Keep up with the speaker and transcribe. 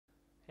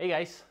Hey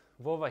guys,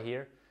 Vova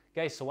here.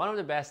 Guys, so one of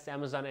the best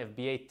Amazon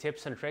FBA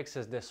tips and tricks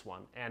is this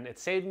one, and it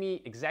saved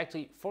me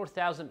exactly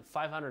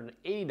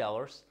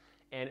 $4,580,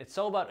 and it's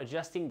all about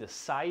adjusting the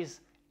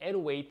size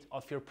and weight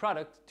of your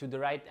product to the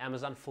right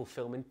Amazon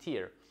fulfillment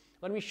tier.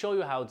 Let me show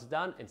you how it's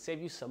done and save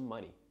you some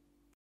money.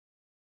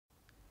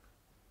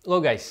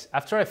 Well guys,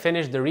 after I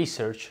finished the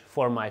research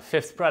for my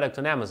 5th product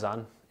on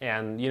Amazon,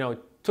 and it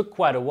took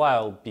quite a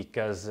while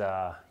because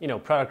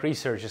product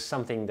research is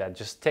something that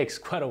just takes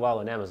quite a while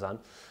on Amazon.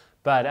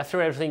 But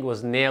after everything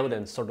was nailed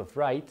and sort of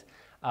right,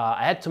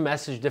 I had to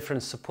message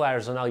different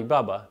suppliers on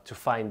Alibaba to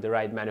find the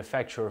right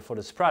manufacturer for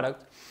this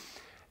product.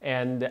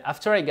 And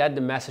after I got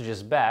the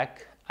messages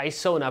back, I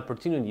saw an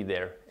opportunity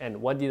there.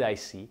 And what did I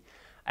see?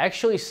 I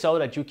actually saw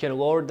that you can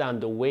lower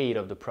down the weight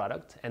of the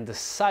product and the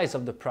size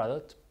of the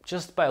product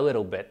just by a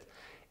little bit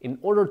in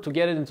order to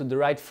get it into the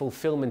right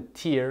fulfillment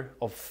tier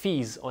of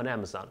fees on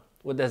Amazon.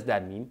 What does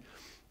that mean?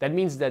 That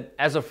means that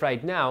as of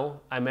right now,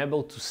 I'm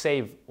able to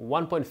save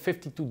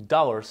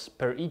 $1.52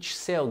 per each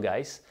sale,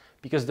 guys,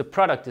 because the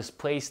product is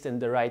placed in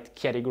the right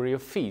category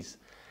of fees.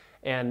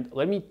 And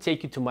let me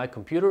take you to my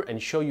computer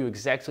and show you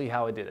exactly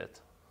how I did it.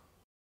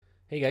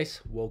 Hey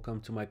guys,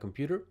 welcome to my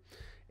computer.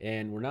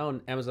 And we're now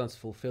on Amazon's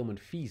fulfillment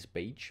fees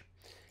page.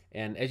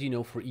 And as you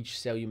know, for each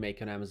sale you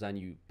make on Amazon,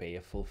 you pay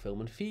a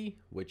fulfillment fee,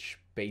 which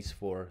pays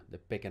for the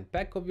pick and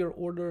pack of your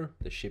order,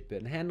 the ship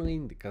and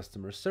handling, the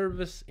customer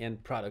service,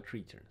 and product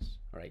returns,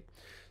 right?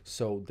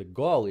 So the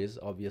goal is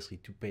obviously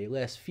to pay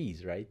less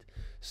fees, right?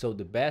 So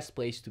the best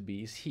place to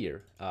be is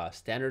here,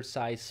 standard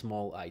size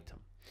small item.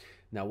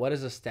 Now, what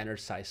is a standard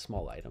size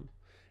small item?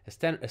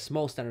 A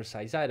small standard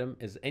size item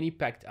is any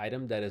packed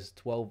item that is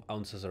 12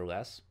 ounces or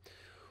less,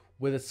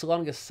 with its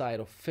longest side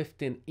of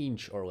 15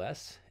 inch or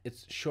less,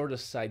 its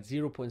shortest side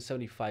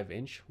 0.75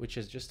 inch, which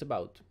is just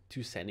about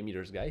 2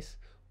 centimeters, guys,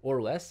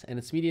 or less, and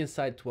its median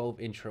side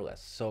 12 inch or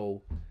less.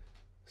 So,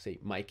 say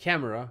my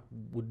camera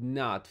would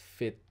not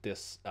fit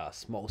this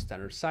small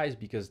standard size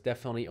because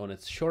definitely on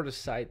its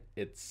shortest side,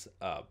 it's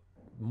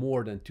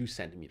more than 2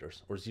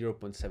 centimeters or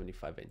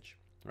 0.75 inch,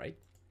 right?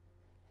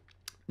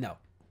 Now,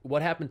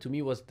 what happened to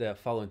me was the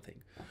following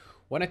thing.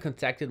 When I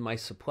contacted my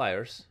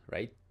suppliers,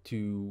 right,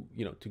 to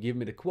give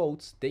me the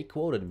quotes, they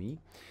quoted me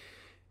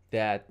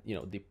that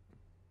the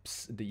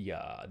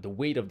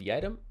weight of the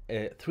item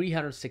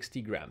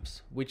 360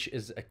 grams, which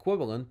is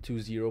equivalent to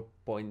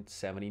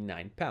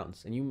 0.79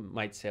 pounds. And you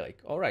might say,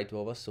 like, all right,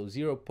 Vova, so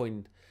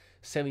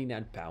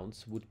 0.79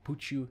 pounds would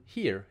put you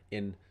here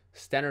in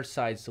standard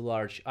sized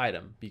large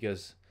item,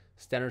 because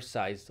standard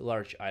sized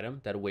large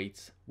item that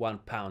weighs 1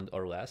 pound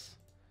or less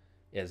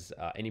is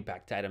any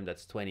packed item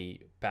that's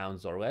 20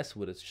 pounds or less,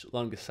 with its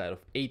longest side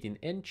of 18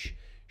 inch,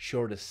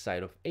 shortest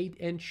side of 8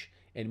 inch,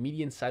 and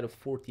median side of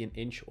 14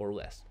 inch or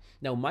less.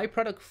 Now my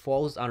product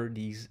falls under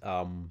these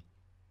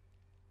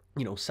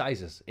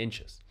sizes,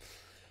 inches,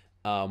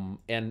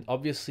 and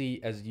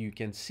obviously, as you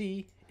can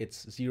see,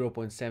 it's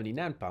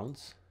 0.79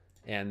 pounds,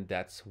 and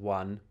that's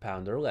 1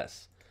 pound or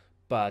less.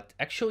 But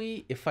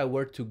actually, if I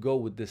were to go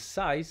with this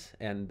size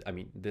and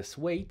this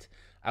weight,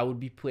 I would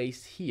be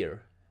placed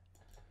here.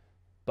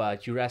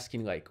 But you're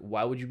asking, like,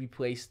 why would you be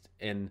placed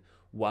in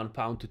 1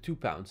 pound to 2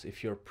 pounds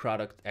if your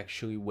product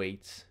actually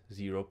weighs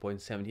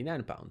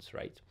 0.79 pounds,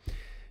 right?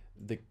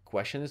 The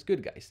question is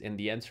good, guys, and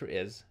the answer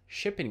is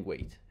shipping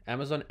weight.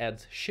 Amazon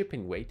adds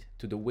shipping weight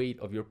to the weight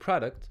of your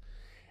product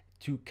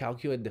to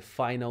calculate the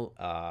final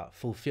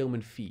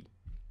fulfillment fee,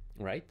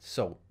 right?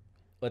 So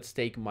let's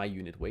take my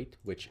unit weight,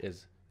 which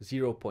is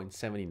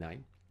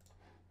 0.79,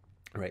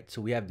 right?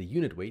 So we have the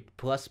unit weight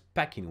plus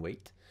packing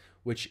weight,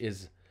 which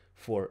is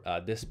for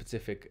this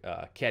specific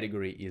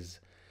category is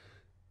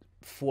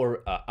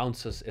 4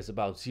 ounces is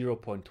about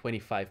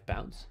 0.25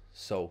 pounds.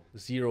 So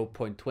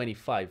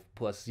 0.25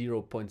 plus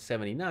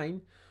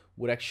 0.79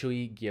 would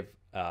actually give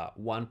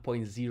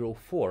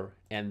 1.04,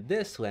 and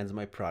this lands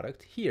my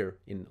product here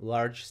in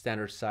large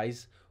standard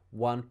size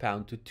 1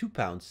 pound to 2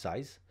 pound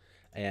size,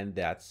 and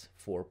that's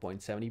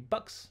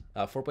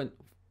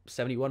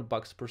 $4.71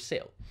 bucks per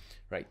sale,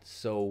 right?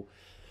 So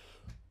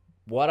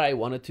what I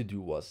wanted to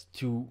do was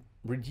to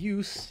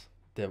reduce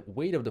the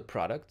weight of the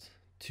product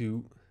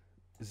to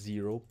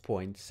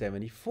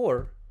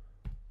 0.74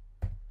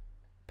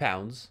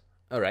 pounds,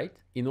 all right,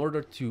 in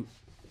order to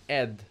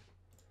add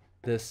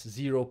this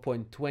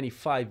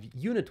 0.25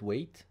 unit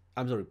weight,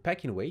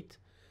 packing weight,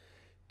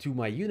 to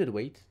my unit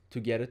weight to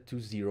get it to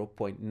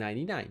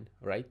 0.99,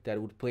 right? That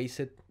would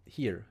place it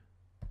here.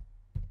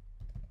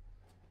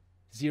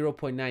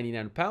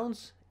 0.99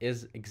 pounds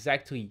is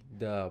exactly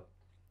the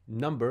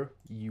number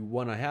you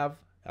want to have,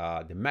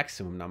 the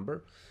maximum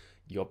number.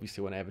 You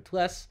obviously want to have it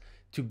less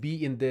to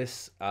be in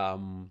this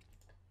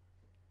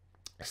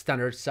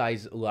standard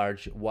size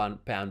large 1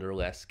 pound or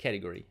less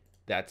category.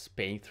 That's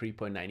paying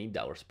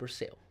 $3.90 per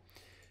sale.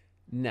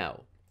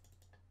 Now,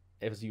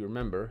 as you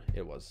remember,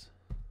 it was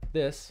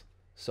this.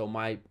 So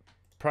my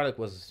product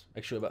was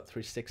actually about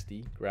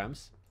 360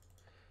 grams,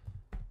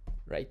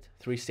 right?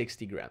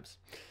 360 grams.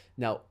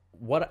 Now,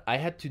 what I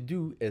had to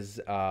do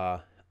is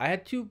I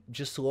had to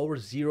just lower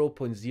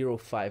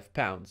 0.05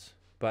 pounds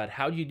But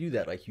how do you do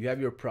that? Like, you have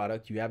your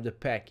product, you have the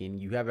packing,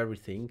 you have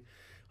everything.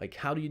 Like,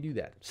 how do you do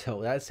that?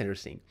 So that's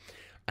interesting.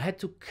 I had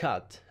to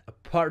cut a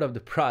part of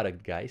the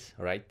product, guys,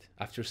 all right,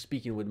 after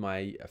speaking with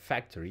my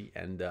factory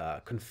and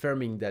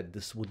confirming that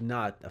this would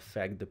not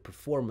affect the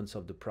performance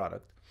of the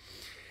product.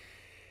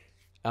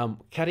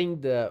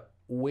 Cutting the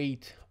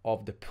weight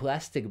of the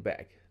plastic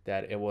bag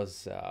that it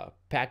was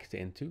packed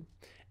into,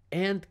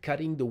 and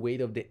cutting the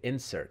weight of the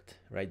insert,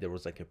 right? There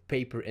was like a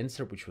paper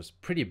insert which was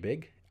pretty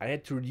big. I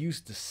had to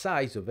reduce the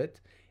size of it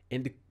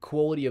and the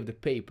quality of the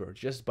paper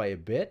just by a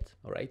bit,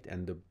 all right?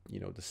 And the, you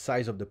know, the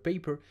size of the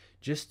paper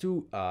just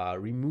to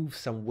remove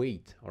some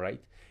weight, all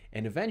right?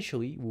 And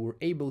eventually we were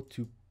able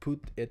to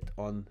put it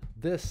on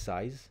this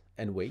size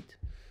and weight.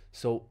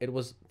 So it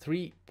was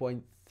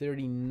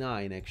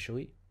 3.39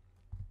 actually,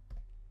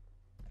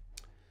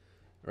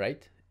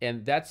 right?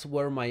 And that's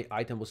where my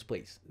item was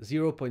placed,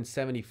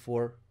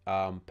 0.74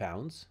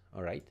 pounds,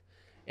 all right?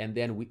 And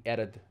then we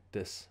added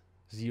this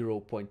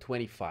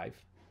 0.25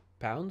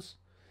 pounds,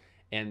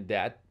 and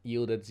that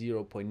yielded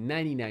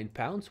 0.99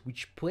 pounds,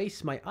 which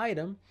placed my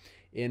item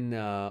in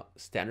a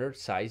standard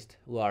sized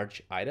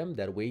large item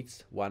that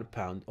weighs 1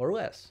 pound or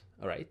less,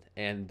 all right?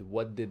 And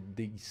what did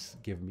these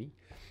give me?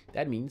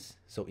 That means,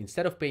 so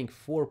instead of paying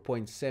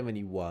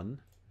 4.71,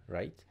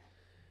 right,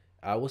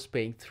 I was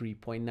paying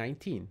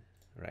 3.19,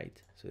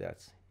 right? So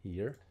that's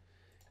here,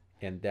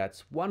 and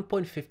that's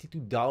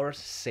 $1.52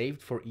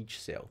 saved for each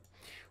sale.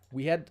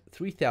 We had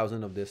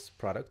 3,000 of this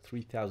product,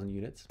 3,000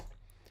 units,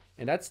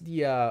 and that's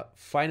the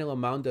final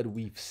amount that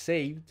we've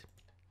saved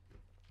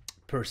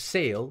per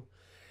sale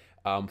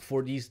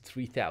for these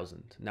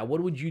 3,000. Now,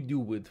 what would you do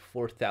with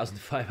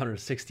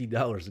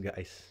 $4,560,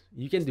 guys?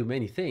 You can do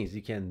many things.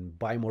 You can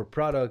buy more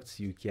products.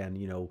 You can,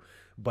 you know,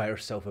 buy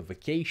yourself a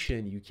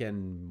vacation. You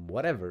can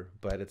whatever,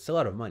 but it's a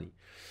lot of money.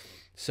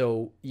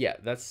 So yeah,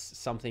 that's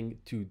something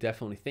to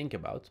definitely think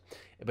about.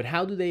 But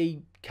how do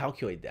they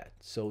calculate that?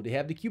 So they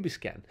have the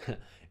Cubiscan.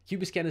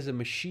 Cubiscan is a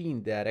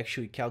machine that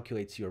actually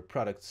calculates your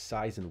product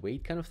size and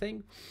weight kind of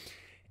thing.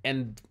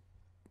 And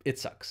it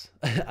sucks.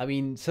 I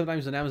mean,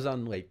 sometimes on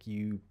Amazon, like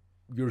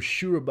you're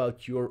sure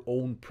about your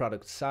own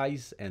product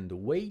size and the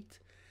weight,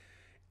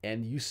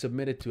 and you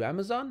submit it to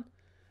Amazon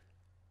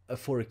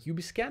for a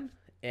Cubiscan,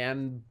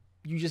 and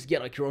you just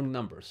get like your own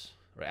numbers.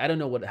 Right? I don't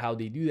know how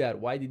they do that,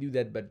 why they do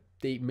that, but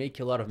they make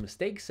a lot of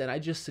mistakes, and I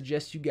just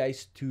suggest you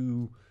guys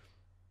to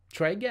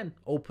try again,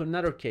 open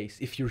another case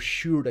if you're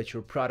sure that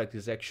your product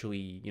is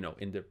actually, you know,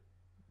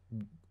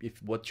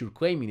 if what you're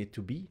claiming it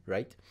to be,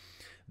 right?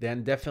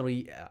 Then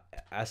definitely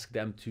ask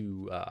them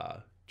to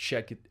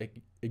check it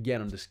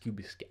again on this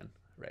Cubiscan,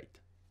 right?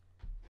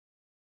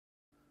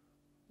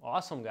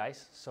 Awesome,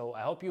 guys. So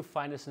I hope you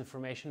find this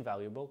information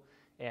valuable.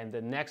 And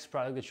the next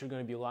product that you're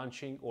going to be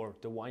launching, or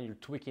the one you're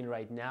tweaking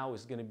right now,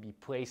 is going to be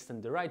placed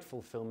in the right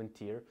fulfillment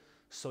tier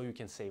so you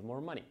can save more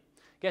money.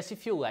 Guys,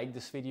 if you like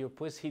this video,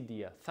 please hit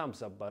the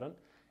thumbs up button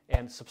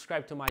and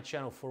subscribe to my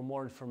channel for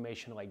more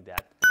information like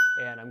that.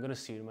 And I'm going to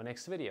see you in my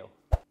next video.